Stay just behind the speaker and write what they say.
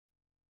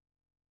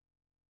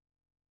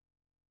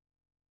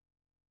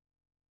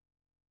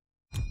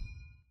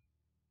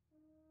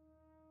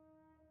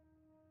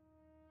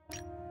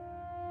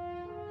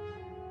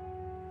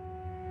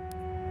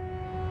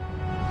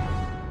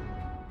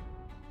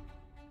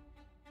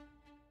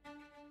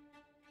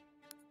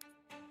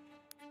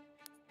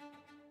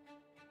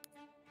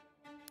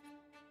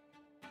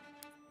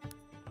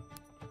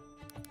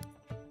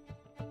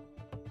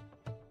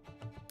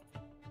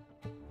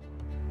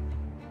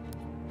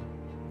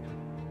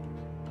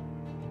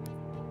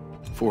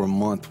For a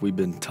month, we've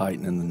been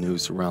tightening the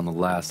noose around the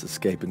last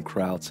escaping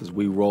Krauts as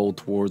we roll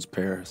towards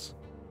Paris.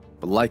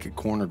 But like a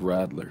cornered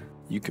rattler,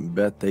 you can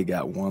bet they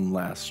got one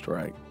last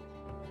strike.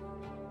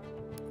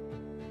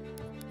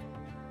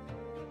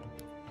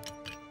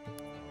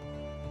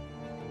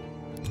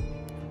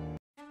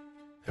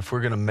 If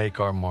we're gonna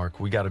make our mark,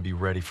 we gotta be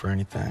ready for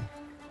anything.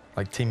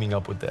 Like teaming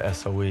up with the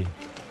S.O.E,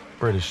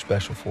 British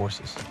Special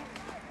Forces.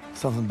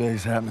 Something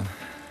big's happening.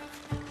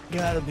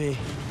 Gotta be.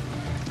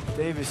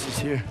 Davis is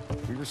here.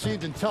 We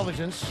received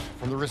intelligence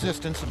from the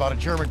Resistance about a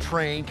German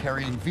train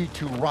carrying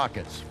V2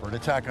 rockets for an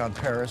attack on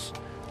Paris,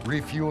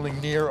 refueling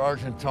near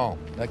Argenton.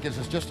 That gives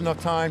us just enough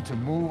time to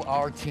move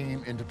our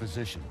team into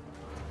position.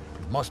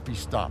 It must be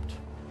stopped.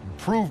 You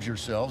proved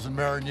yourselves in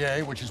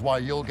Marigny, which is why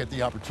you'll get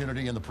the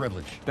opportunity and the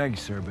privilege. Thank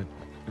you, sir, but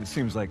it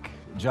seems like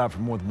a job for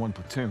more than one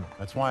platoon.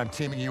 That's why I'm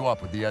teaming you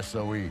up with the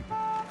S.O.E.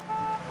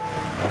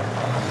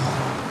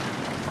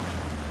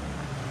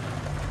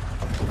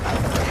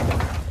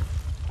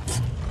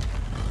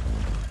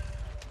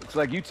 Looks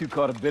like you two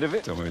caught a bit of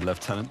it. Don't worry,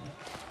 Lieutenant.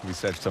 We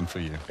saved some for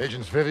you.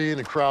 Agents Vivian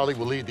and Crowley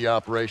will lead the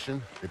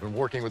operation. They've been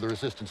working with the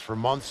Resistance for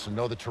months and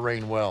know the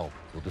terrain well.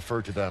 We'll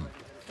defer to them.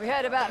 We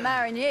heard about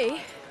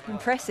Marigny.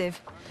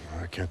 Impressive.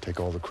 I can't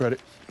take all the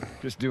credit.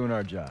 Just doing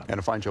our job. And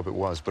a fine job it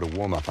was, but a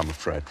warm-up, I'm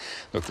afraid.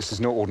 Look, this is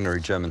no ordinary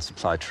German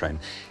supply train.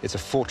 It's a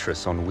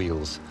fortress on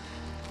wheels.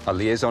 Our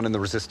liaison in the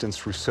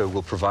Resistance, Rousseau,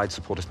 will provide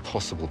support if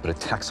possible, but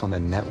attacks on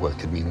their network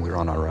could mean we're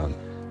on our own.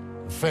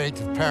 The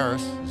fate of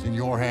Paris is in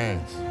your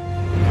hands.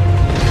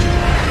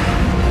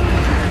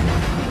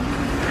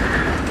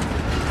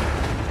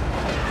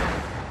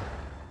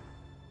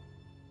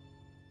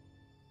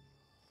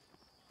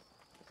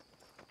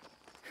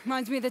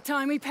 Reminds me of the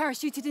time we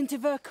parachuted into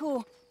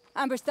Vercors.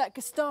 Ambushed that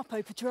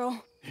Gestapo patrol.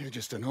 You're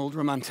just an old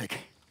romantic.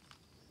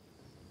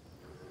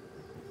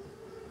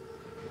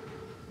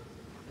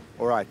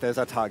 All right, there's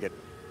our target.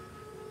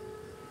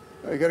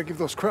 You gotta give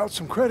those Krauts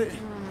some credit.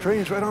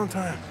 Train's right on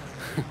time.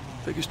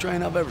 Biggest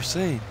train I've ever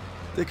seen.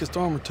 Thickest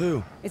armor,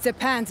 too. It's a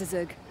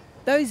Panzerzug.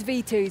 Those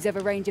V2s have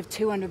a range of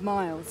 200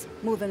 miles.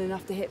 More than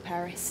enough to hit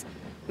Paris.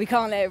 We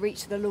can't let it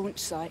reach the launch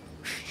site.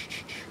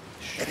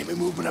 Enemy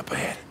movement up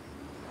ahead.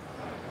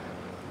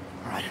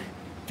 All right,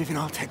 Vivian,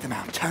 I'll take them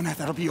out. Turner,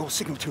 that'll be your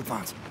signal to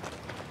advance.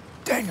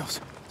 Daniels,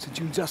 since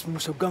you and Zussman were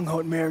so gung-ho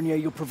at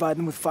Marigny, you'll provide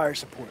them with fire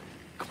support.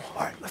 Come on,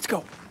 all right, let's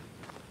go.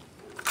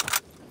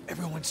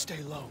 Everyone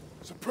stay low.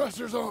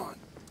 Suppressors on.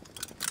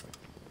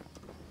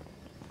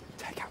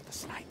 Take out the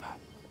sniper.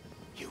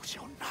 Use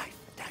your knife,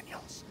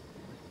 Daniels.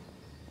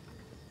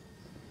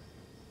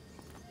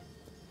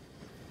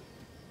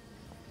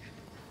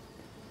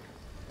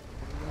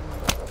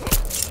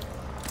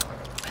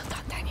 Well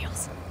done,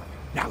 Daniels.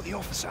 Now the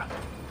officer.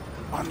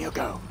 On you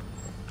go.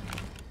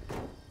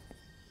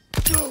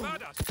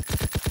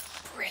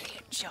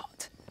 Brilliant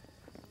shot.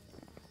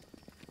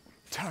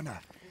 Turner,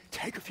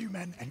 take a few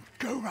men and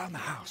go around the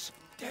house.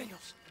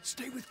 Daniels,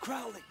 stay with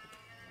Crowley.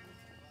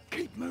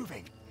 Keep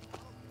moving.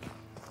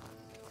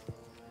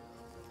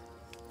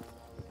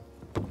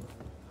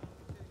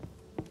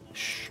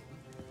 Shh.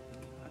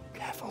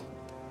 Careful.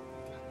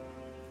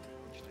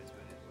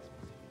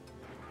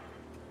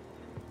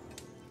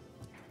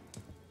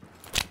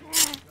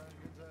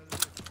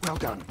 Well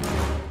done.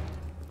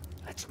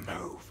 Let's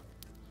move.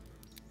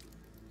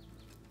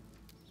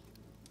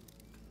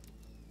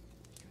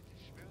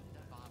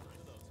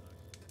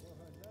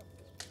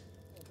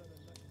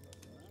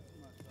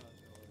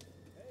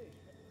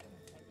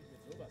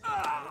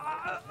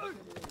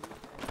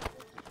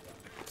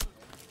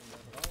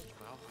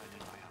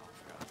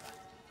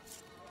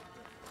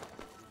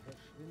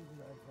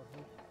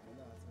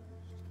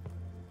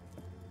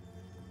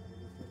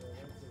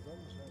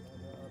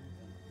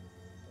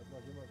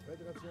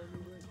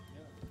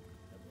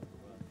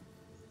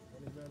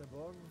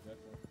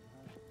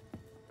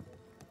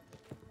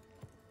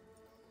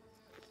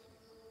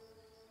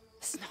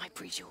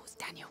 Sniper is yours,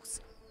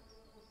 Daniels.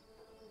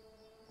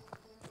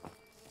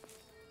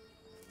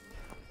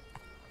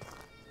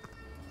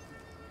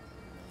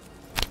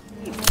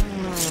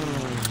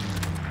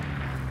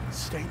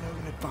 Stay low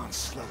and advance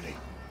slowly.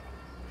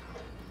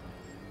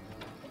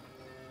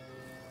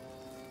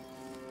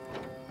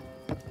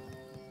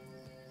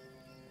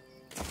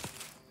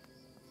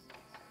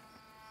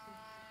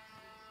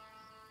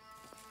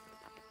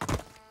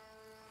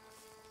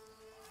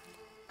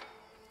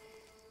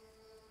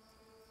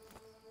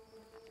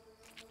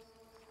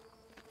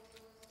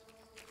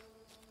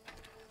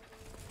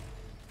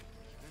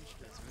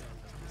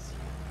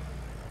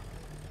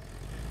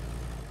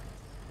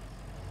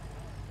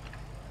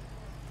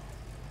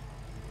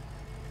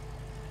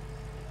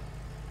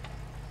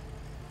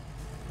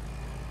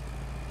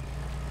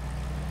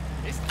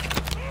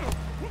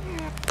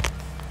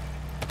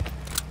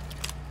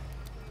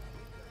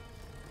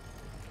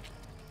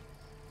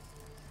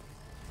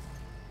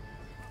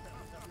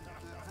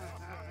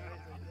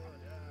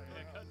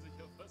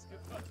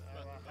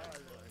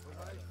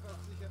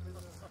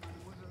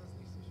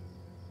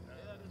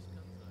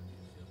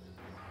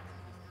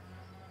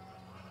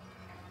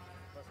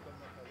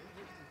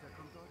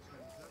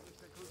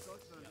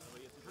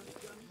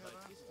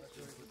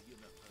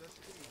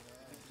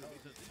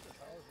 Gib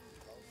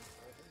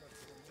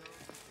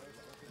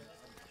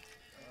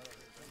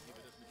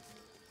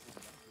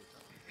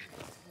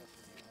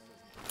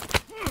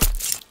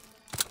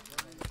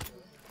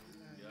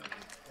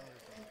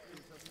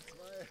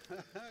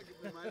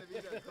mir meine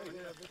wieder. Ja,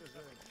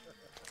 bitteschön.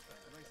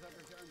 Aber ich sag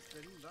euch eins,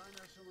 Berlin, war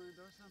einer schon mal in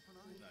Deutschland von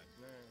euch? Nein.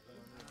 Aber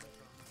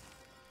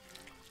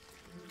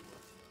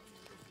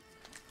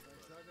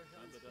ich sag euch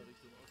eins,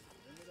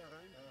 wenn wir da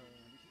reinkommen,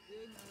 wenn ich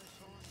irgendeine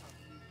Chance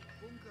habe, in den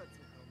Bunker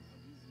zu kommen von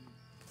diesem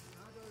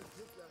Adolf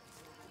Hitler.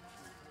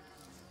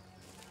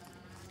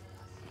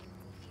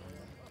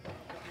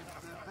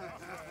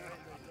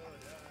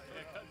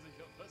 Er kann sich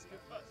auf was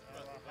gefasst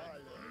machen.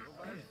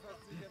 Wobei ich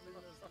fast sicher bin,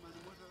 dass meine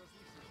Mutter das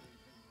nicht so schön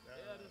findet.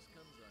 Ja, das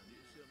kann sein. Die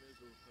ist ja mehr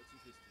so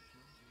pazifistisch.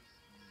 Ne?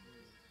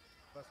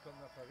 Was kommt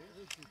nach Paris?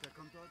 Richtig, da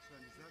kommt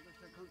Deutschland. Ich sag euch,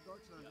 da kommt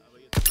Deutschland. Ja, aber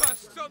jetzt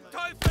Was zum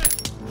Teufel?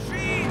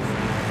 Schieß!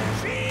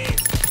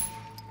 Schieß!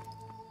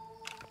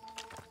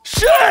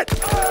 Shit!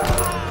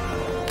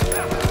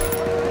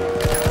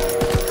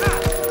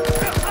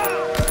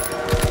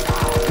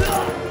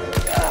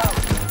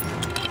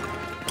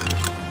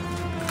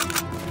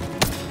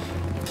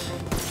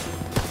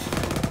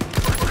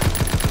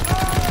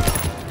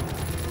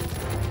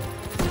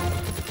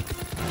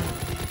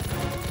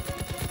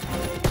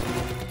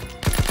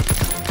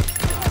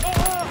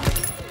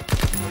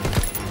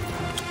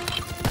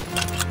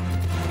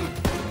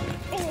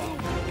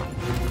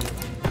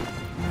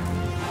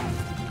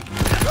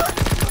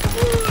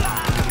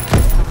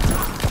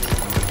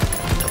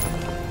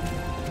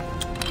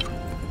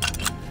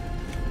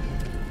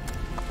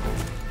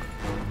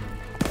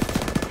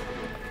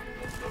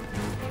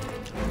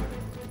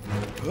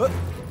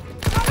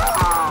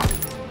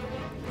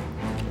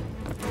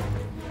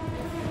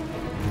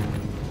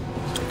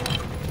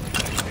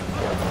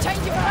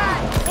 Change of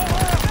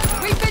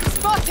plan! We've been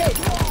spotted!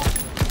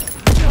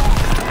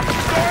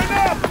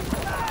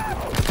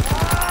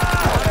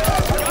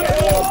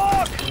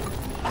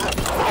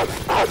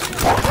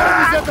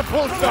 Enemies at the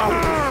post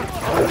office!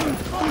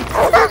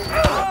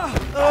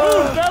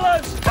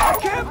 Fellas! I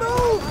can't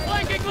move!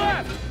 Flanking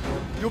left!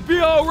 You'll be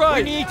all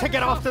right! We need to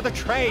get off to the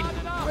train!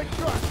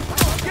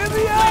 Get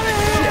me out of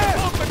here!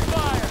 Open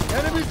fire!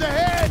 Enemies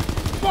ahead!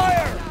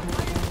 Fire!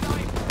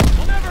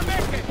 We'll never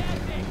make it!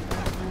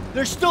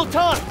 There's still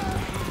time!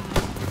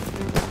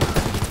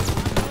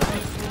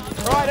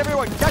 All right,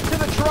 everyone, get to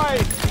the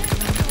train!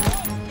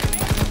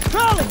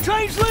 Charlie,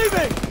 train's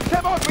leaving!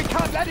 Come on, we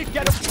can't let it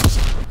get us!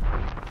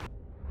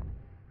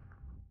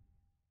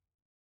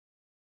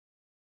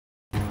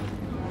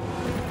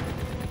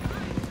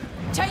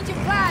 Change of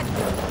plan!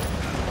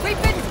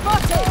 We've been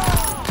spotted!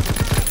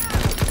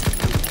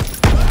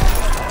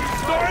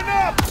 Storing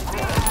up!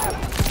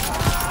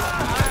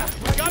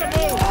 We gotta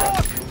move!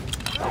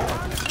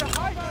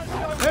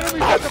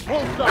 Enemies at the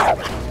post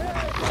office!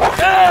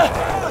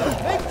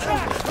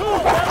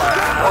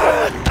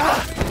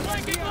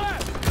 Flanking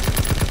left!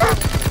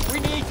 We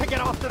need to get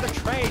off to the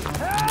train!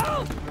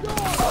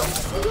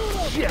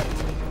 Shit!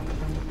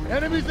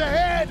 Enemies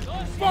ahead!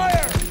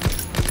 Fire!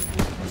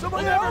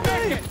 Somebody We'll never help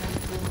make me! it!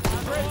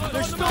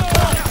 There's still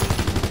time!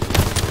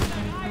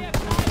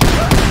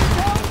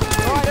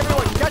 All right,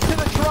 everyone, get to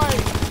the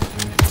train!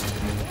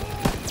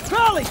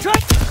 Charlie,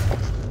 train!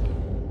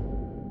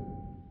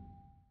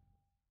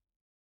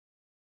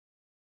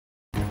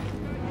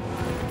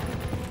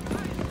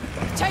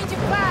 Change of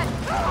plan!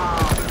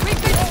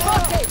 We've been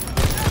spotted!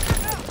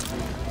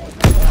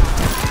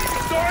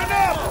 Storing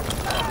up!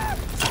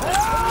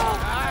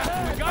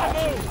 We gotta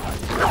move!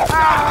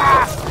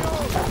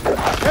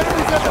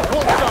 Enemies at the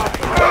post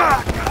office!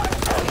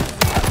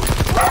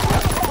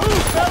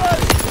 Move,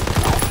 fellas!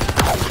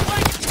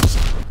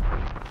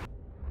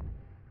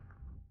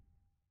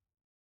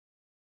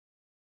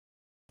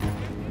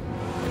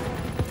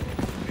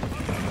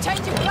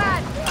 Change of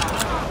plan!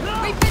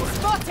 We've been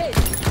spotted!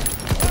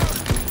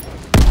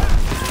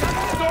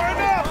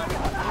 Storing up!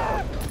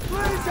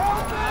 Please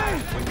help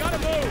me! We gotta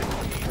move!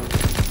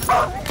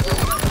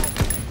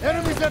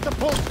 Enemies at the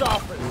post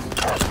office!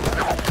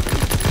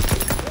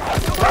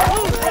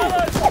 Move,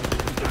 fellas!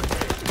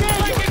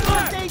 Flanking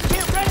left!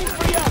 Get ready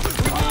for you!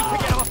 We need to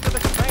get off to the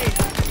train!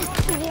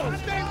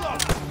 Stay low!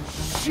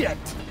 Shit!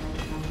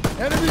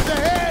 Enemies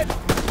ahead!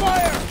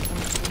 Fire!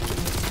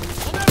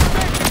 We'll never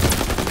make it!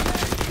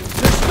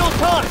 There's still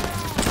time!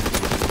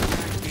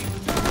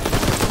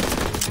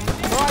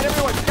 All right,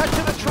 everyone, get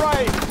to the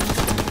train!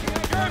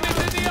 Germans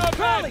in the open!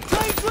 Charlie,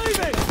 train's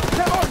leaving!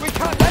 Come on, we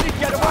can't let it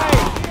get away!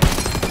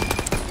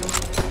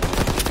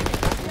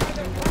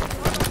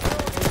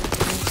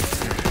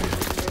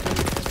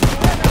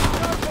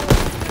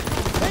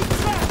 Take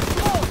track,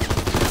 slow!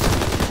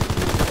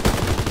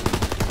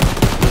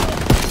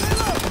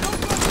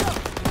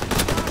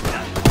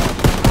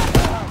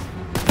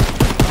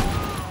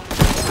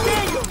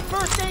 Daniel,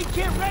 first aid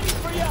kit ready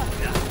for you!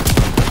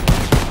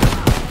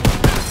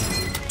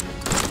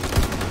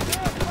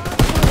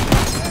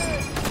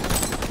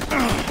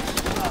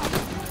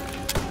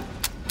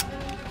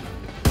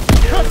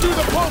 Cut through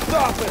the post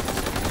office!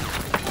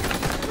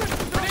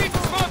 We need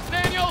smoke now!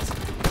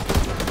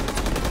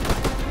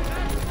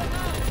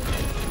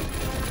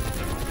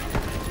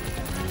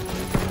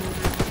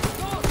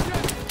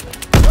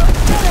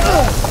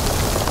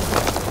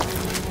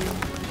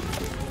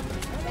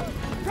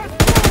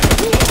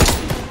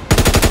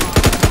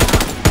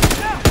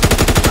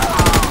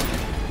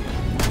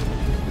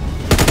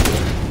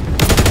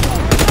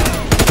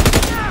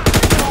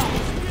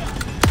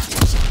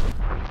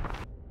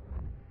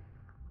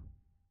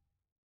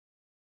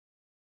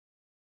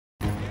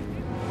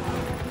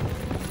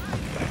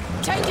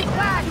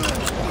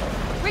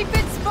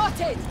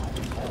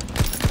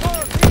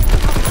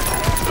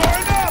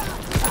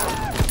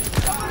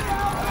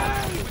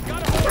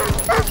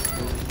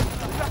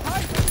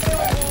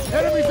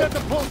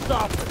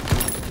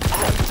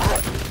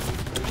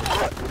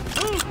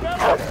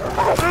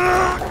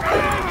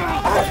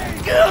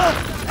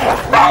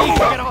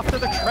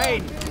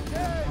 train!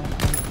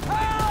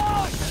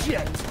 Oh,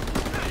 shit!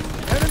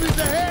 Enemies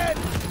ahead!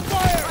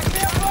 Fire! I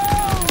can't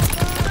move!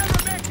 I'll never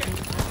make it!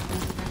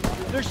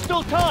 There's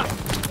still time!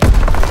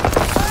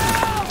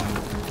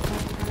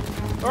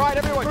 All right,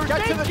 everyone,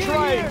 get to the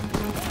train!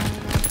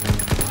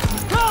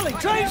 Carly,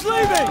 train's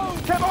leaving!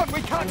 Come on,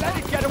 we can't let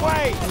it get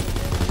away!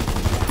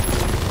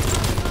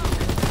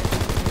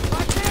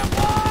 I can't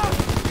walk!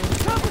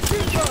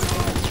 Troubleshoot us!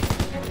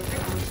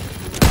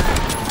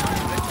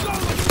 Let's go!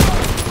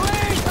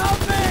 Please, help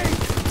me!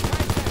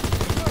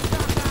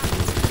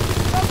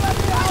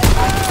 Somebody help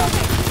me!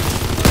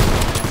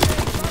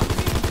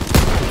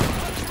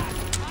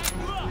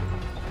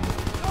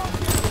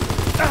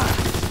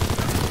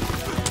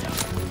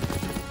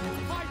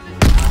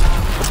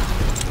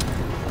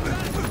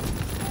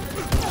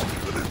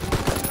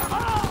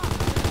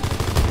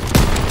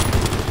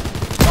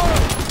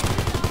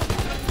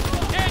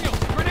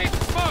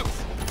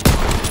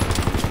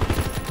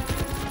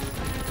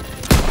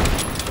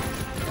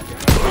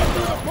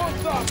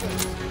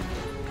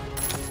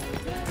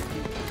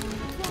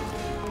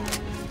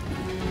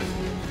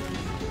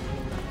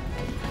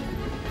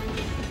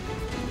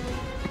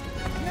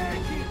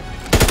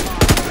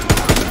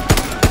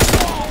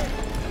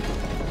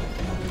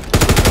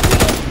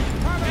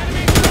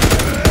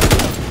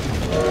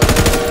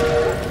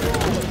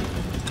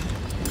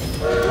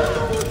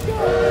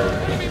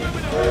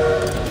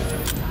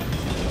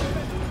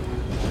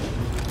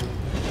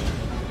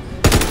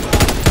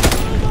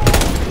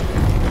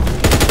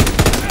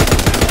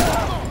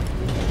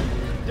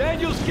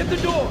 Get the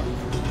door!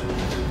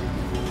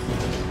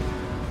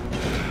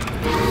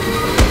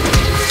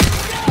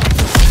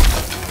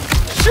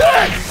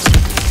 Shit!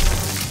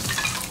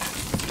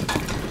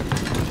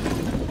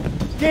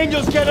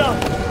 Daniels, get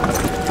up!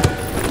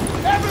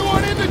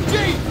 Everyone in the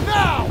Jeep,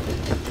 now!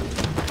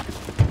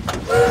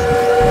 We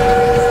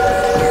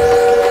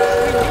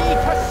need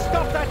to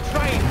stop that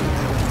train!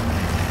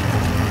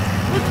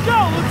 Let's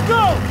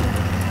go!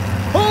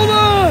 Hold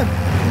on!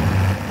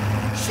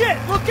 Shit,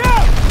 look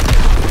out!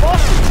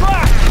 Off the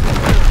track!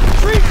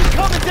 Trees are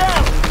coming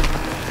down!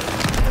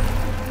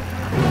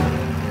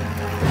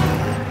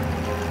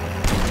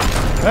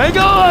 Hang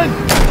on!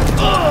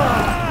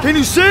 Can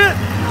you see it?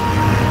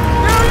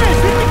 There it is!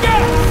 Hit the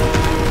gas!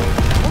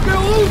 We're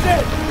gonna lose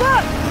it!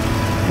 Look!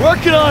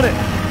 Working on it!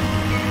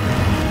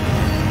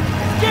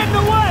 Get in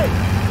the way!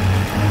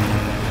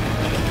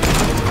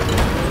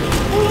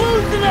 We're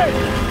losing it!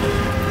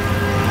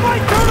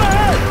 Right, turn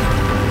ahead!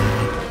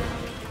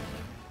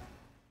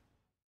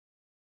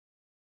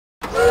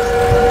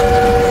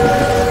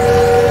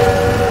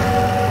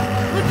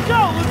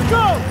 Let's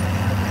go!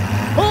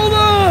 Hold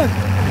on!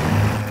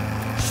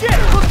 Shit,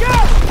 look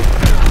out!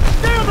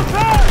 Stay on the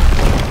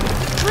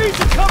path! Trees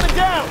are coming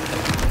down!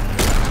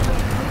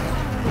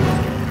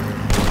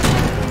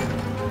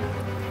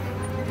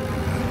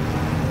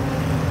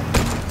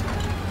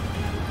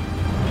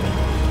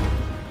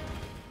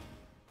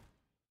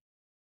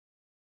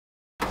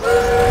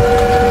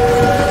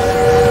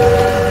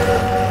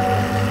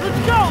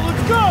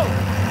 Let's go!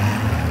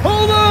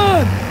 Hold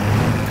on!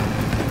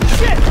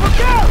 Shit, look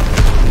out!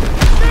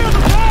 Stay on the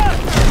path!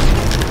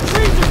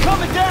 Trees are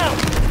coming down!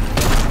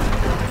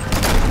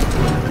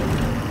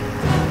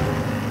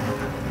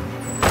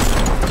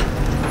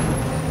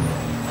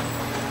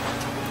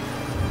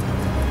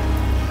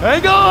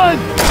 Hang on!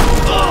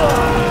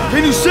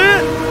 Can you see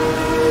it?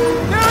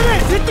 There it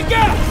is! Hit the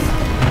gas!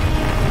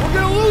 We're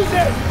gonna lose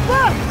it!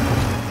 Look!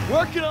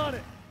 Working on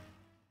it!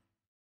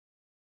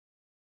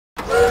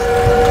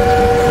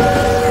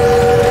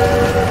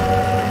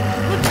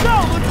 Let's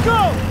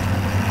go!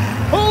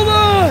 Hold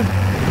on!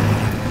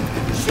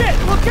 Shit,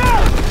 look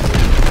out!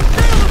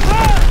 Stay on the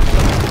path!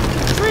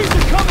 Trees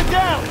are coming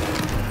down!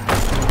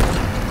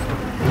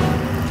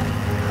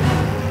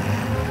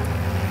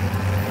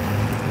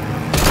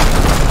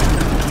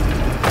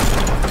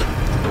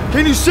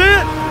 Can you see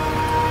it?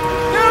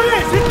 There it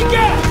is! Hit the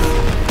gas!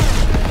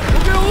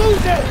 We're gonna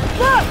lose it!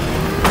 Look!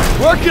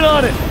 Working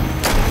on it!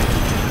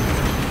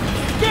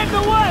 Get in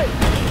the way!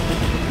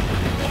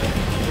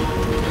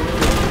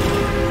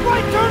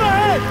 Right, turn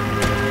ahead!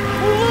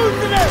 We're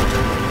losing it!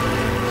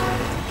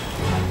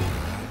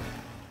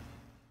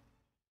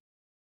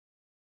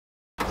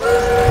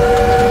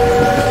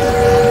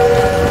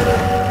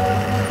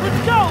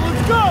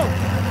 Let's go!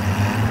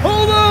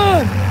 Hold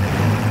on!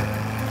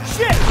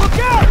 Shit, look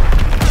out!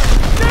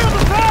 Stay on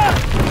the path!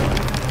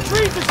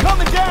 Trees are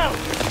coming down!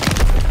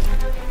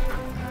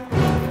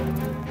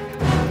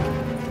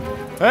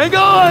 Hang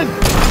on!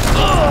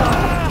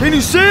 Can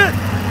you see it?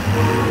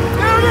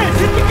 There it is!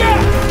 Hit the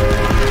gas!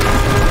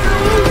 We're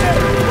gonna lose it!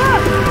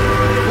 Look!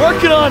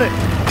 Working on it!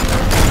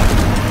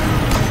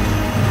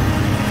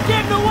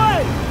 Get in the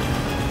way!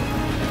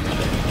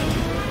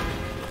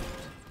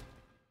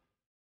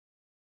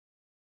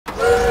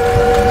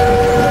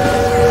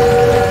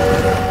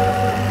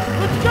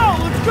 Let's go!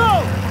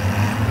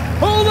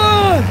 Hold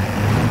on!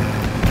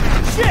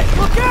 Shit,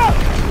 look out!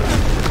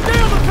 Stay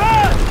on the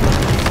path!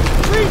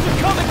 Trees are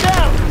coming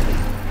down!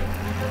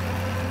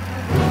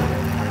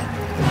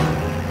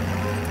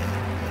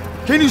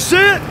 Can you see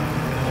it?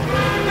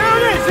 There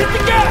it is! Hit the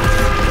gas!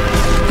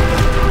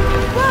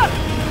 Look!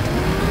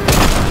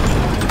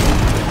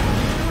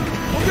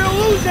 We're gonna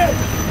lose it!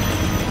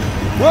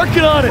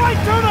 Working on it!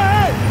 Right turn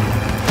ahead!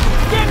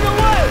 Get in the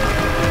way!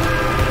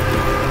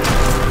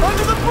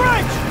 Under the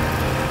bridge!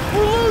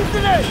 We're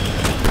losing it!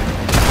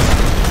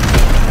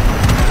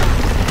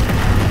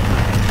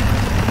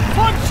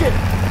 Punch it!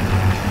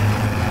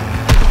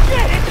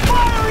 Shit! It's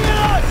firing at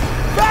us!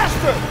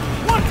 Faster!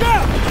 Watch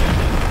out!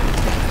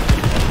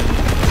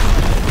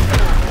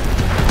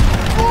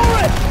 For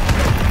it!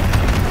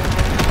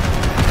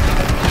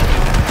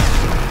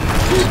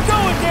 Keep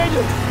going,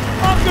 Daniel!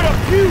 I'm gonna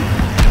puke!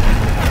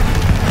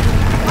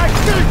 I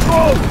should have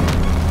drove!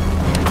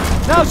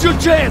 Now's your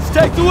chance!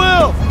 Take the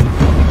wheel!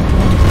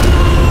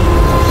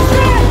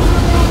 Shit!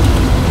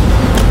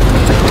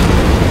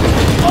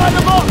 Line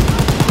them up!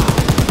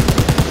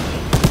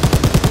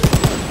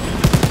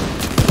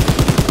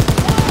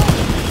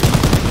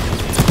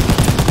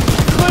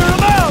 Clear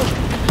them out!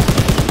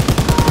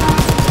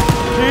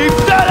 Keep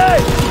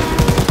steady!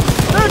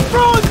 They're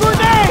throwing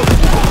grenades!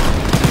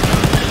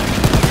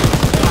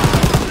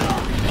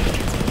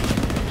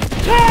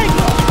 Tank!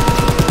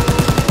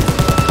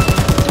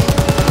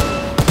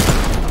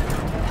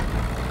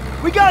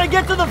 We gotta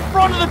get to the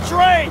front of the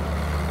train!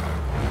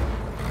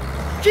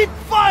 Keep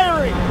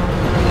firing!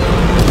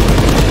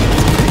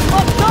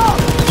 Up top!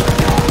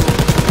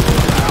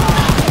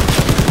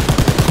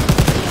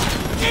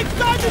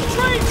 Inside the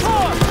train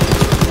car!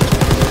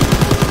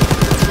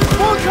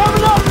 More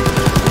coming up!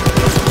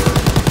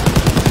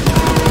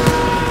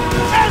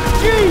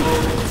 SG!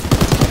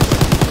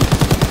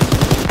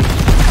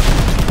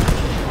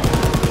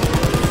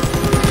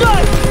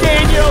 Nice,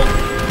 Daniel!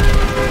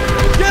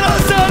 Get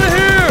us out of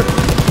here!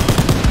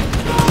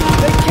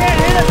 They can't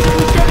hit us if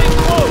we get in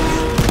close!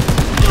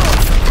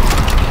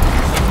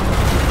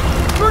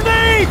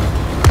 Grenade!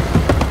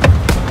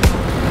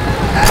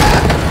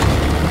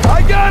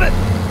 I got it!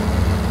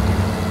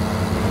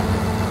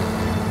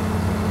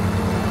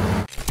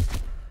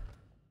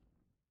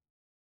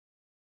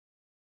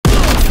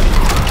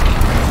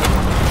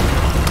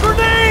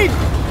 Grenade!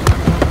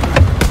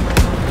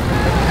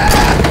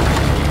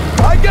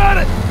 I got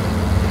it!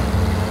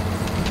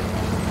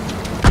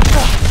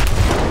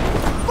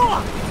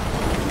 Fuck!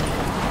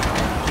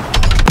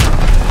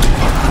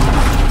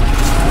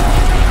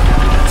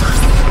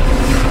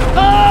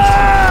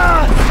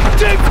 Ah!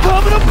 Thing's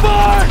coming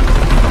apart!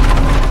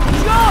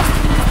 Jump!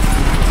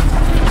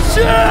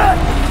 Shit!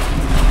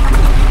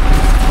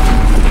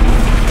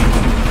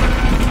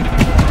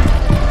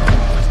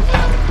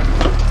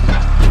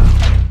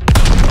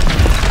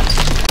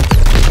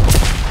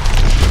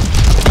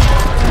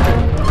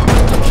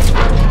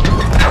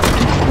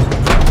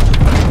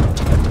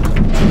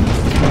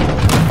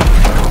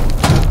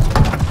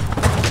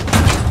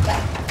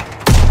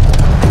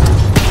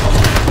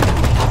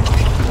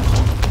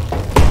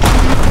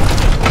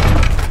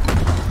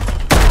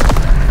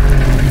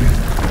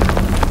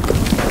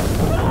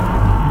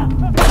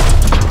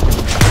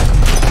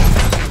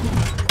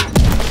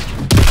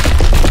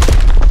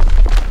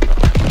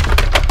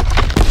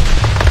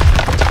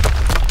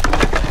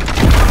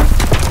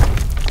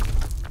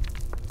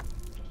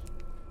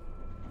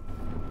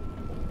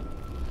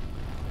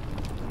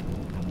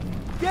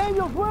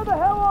 Daniels, where the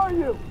hell are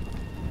you?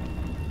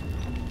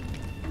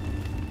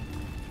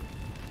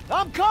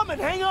 I'm coming,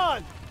 hang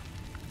on!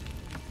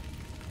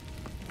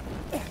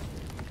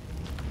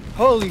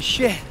 Holy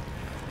shit.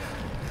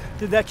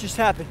 Did that just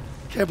happen?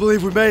 Can't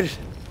believe we made it.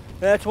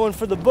 That's one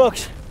for the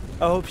books.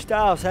 I hope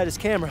Stiles had his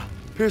camera.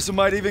 Pearson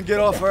might even get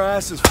off our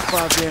asses for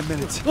 5 damn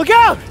minutes. Look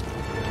out!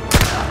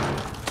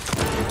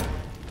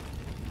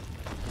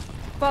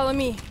 Follow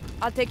me.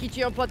 I'll take you to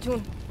your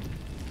platoon.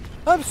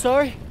 I'm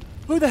sorry.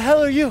 Who the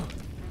hell are you?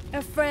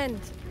 A friend.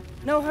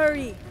 No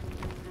hurry.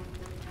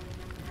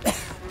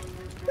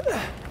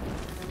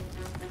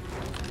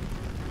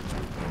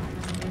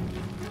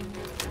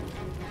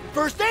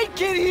 First aid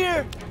kit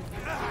here!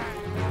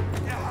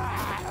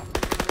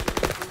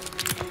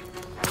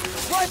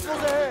 Rifles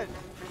ahead!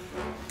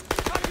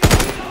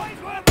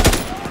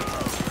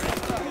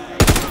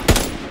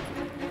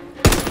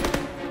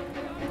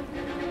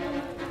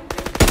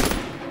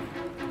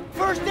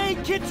 First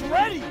aid kit's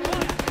ready!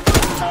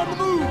 It's on the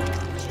move!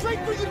 Straight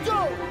for the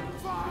door!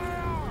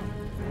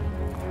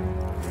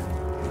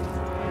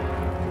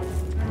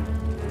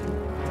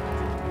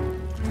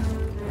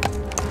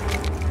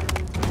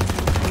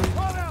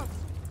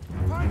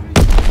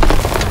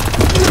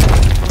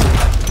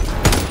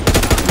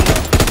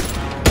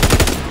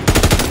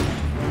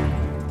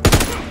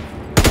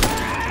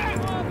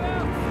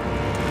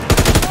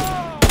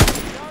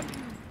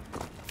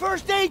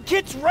 First aid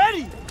kit's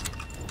ready!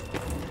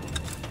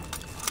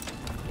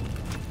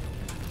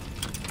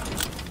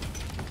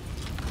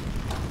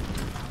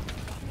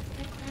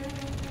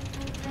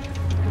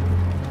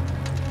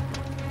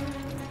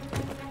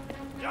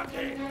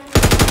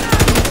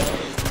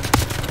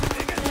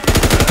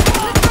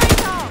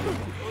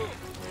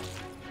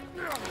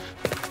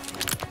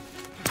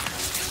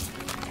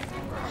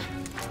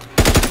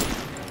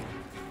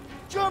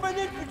 German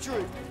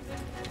infantry!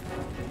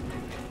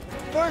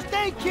 First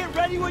aid kit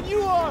ready when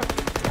you are!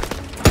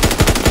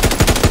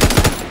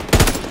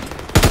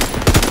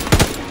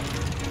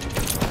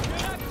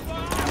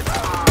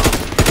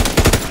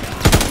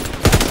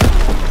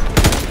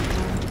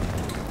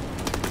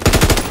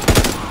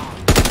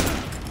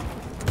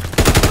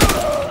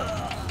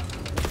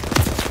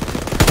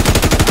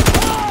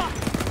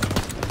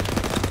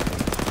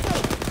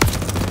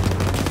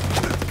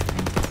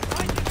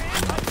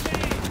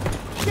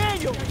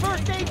 Daniel,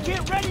 first aid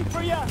kit ready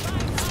for ya!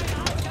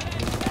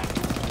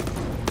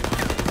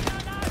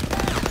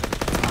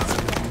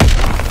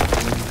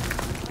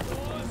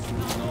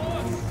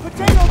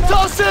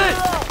 Toss it!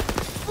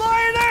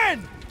 Flying in!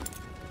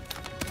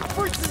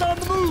 Forces on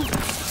the move!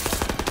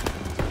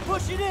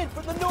 Pushing in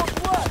from the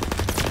northwest!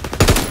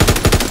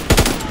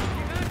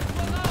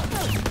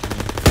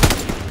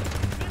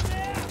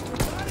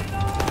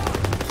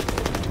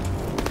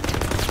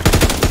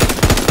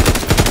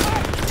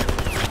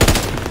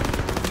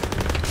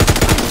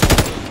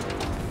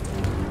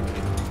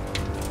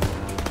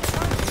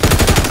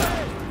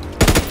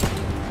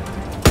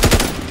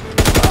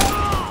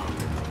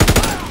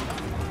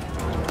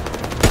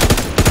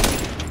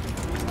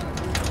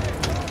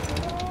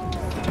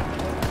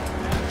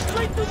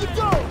 Straight through the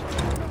door!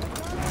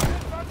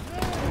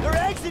 They're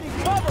exiting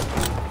cover!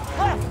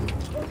 Left!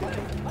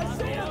 I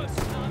see them!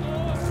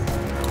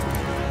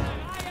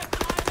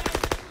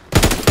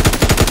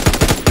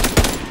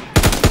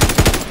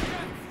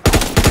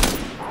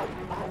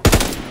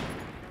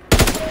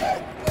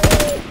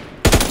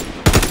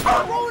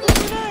 Throwing a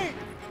grenade!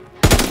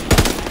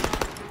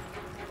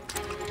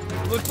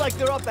 Looks like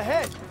they're up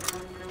ahead.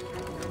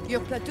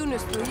 Your platoon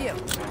is through here.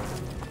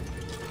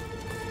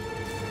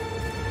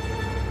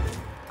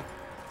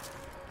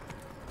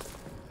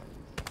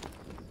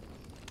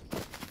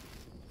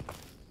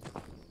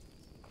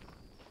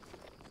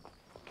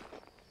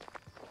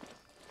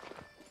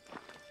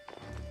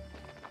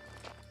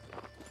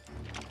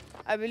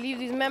 I believe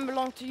these men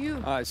belong to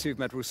you. I see you've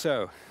met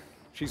Rousseau.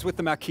 She's with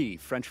the Marquis,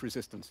 French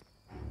resistance.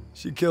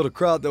 She killed a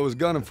crowd that was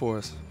gunning for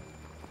us.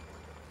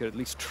 Could at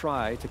least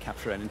try to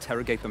capture and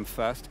interrogate them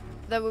first.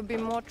 There would be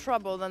more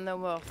trouble than they're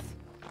worth.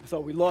 I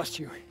thought we lost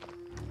you.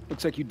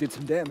 Looks like you did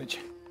some damage.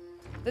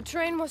 The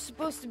train was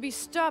supposed to be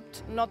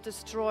stopped, not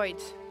destroyed.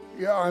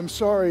 Yeah, I'm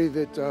sorry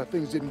that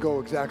things didn't go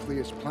exactly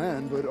as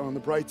planned, but on the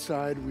bright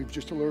side, we've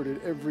just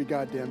alerted every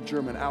goddamn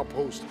German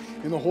outpost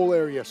in the whole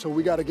area, so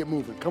we gotta get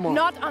moving. Come on.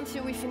 Not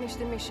until we finish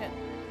the mission.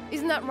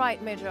 Isn't that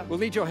right, Major? We'll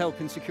need your help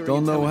in securing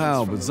Don't know intelligence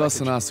how, from but the Zuss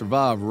and I wreckage.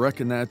 survived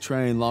wrecking that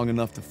train long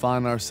enough to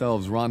find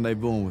ourselves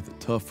rendezvousing with a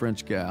tough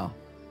French gal.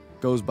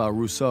 Goes by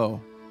Rousseau.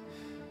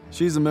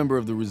 She's a member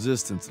of the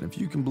Resistance, and if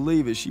you can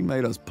believe it, she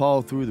made us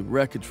paw through the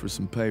wreckage for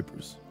some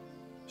papers.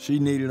 She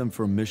needed them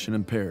for a mission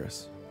in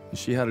Paris, and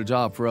she had a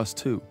job for us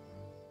too.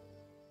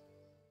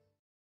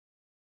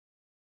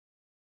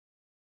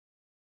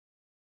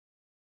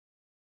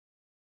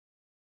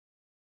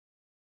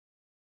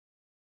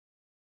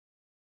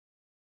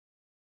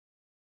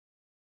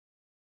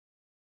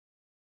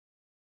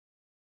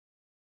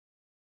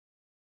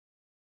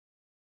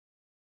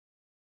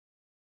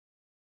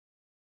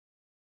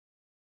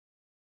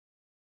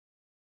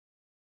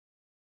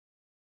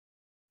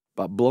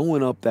 By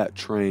blowing up that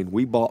train,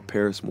 we bought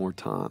Paris more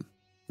time.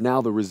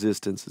 Now the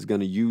Resistance is going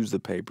to use the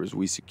papers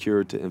we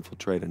secured to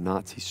infiltrate a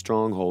Nazi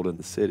stronghold in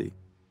the city.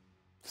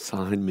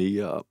 Sign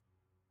me up.